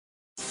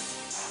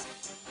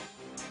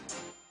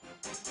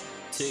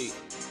T.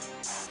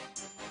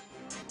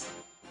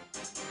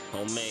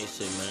 Homemade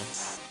shit, man.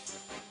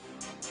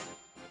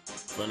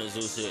 From the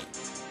zoo shit.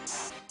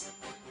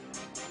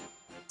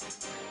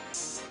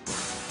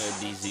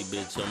 DZ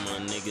bitch, all my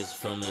niggas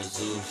from the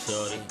zoo,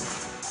 shorty.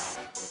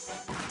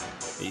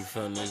 We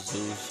from the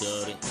zoo,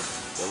 shorty.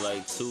 With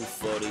like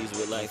 240s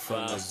with like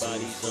 5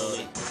 bodies on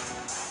it.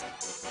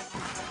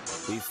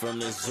 We from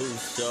the zoo,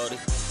 shorty.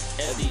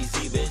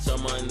 FDZ bitch, all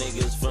my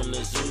niggas from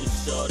the zoo,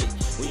 shorty.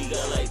 We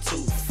got like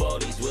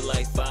 240s with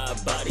like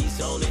 5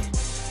 bodies on it.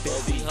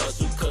 Baby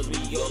hustle cause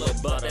we all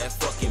about that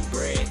fucking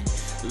bread.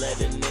 Let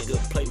a nigga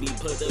play me,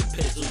 put the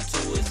pistol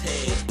to his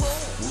head.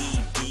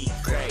 We be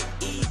crack,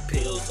 eat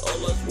pills,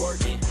 all us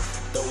working.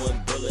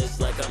 Throwing bullets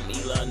like I'm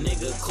Eli,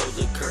 nigga, close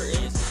the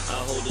curtains. I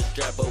hold the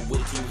strap up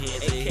with 2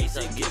 hands in case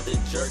I get the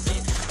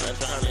jerking. I'm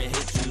tryna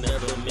hit you,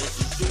 never miss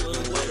you,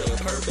 shooting with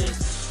a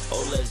purpose.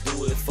 Oh, let's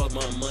do it, fuck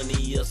my money,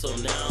 yeah, so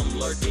now I'm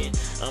lurking.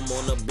 I'm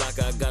on the block,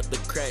 I got the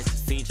cracks,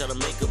 fiend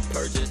tryna make a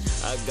purchase.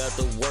 I got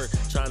the work,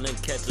 tryna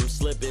catch him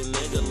slipping,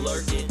 nigga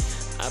lurking.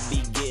 I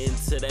be getting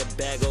to that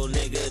bag, oh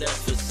nigga,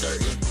 that's for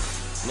certain.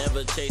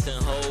 Never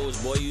chasing hoes,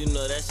 boy, you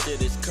know that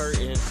shit is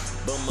curtain.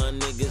 But my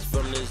niggas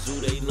from the zoo,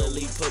 they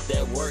really put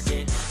that work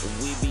in.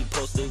 We be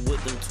posted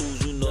with them tools,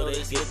 you know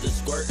they get the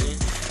squirting.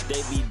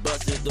 They be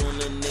busted on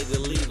a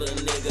nigga, leave a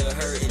nigga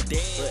hurting.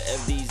 But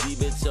FDZ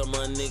bitch, all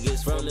my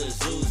niggas from the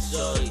zoo,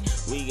 shorty.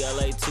 We got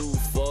like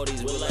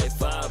 240s with like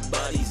 5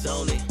 bodies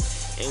on it.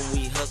 And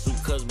we hustle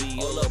cause we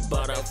all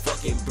about our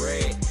fucking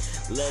bread.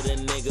 Let a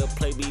nigga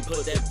play me,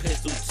 put that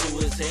pistol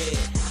to his head.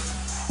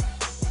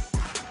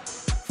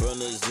 From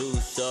the zoo,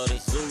 shorty,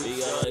 we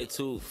got like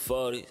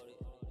 240s.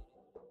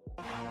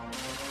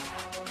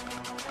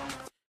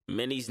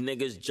 Man, these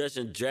niggas judge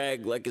and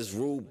drag like it's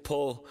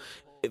RuPaul.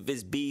 If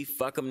it's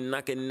beef, I come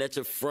knocking at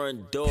your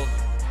front door.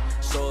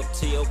 Show up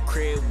to your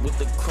crib with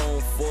the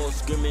chrome 4,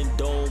 screaming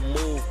don't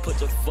move, put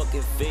your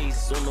fucking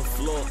face on the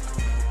floor.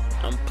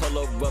 I'm pull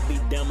up, rubby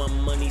down, my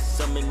money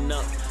summing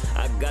up.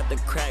 I got the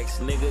cracks,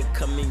 nigga,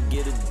 come and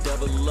get a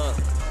double up.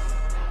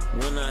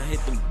 When I hit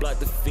the block,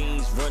 the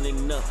fiends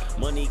running up.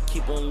 Money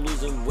keep on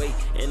losing weight,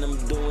 and I'm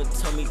doing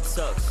tummy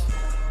tucks.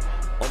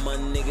 All my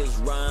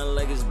niggas riding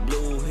like it's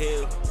Blue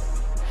Hill.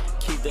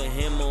 Keep the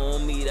hammer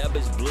on me, that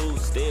bitch blue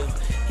still.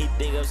 He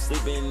think I'm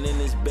sleeping in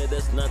his bed,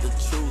 that's not the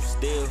truth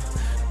still.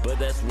 But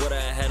that's what I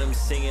had him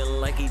singing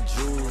like he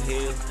Drew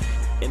Hill.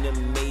 In the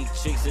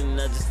Matrix, and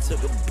I just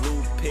took a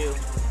blue pill.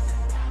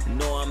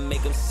 No, I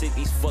make them sick,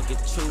 these fucking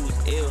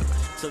chews ill.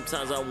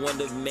 Sometimes I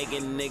wonder if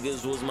making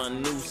niggas was my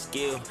new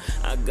skill.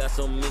 I got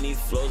so many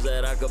flows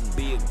that I could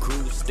be a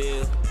crew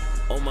still.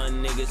 All my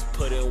niggas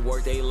put in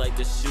work, they like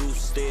to shoot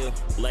still.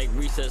 Like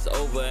recess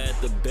over at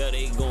the bell,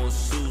 they gon'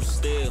 shoot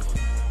still.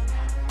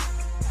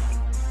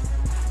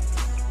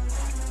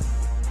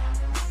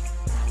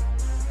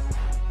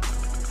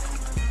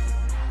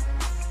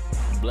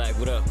 Black,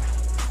 what up?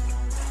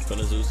 From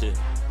the zoo shit.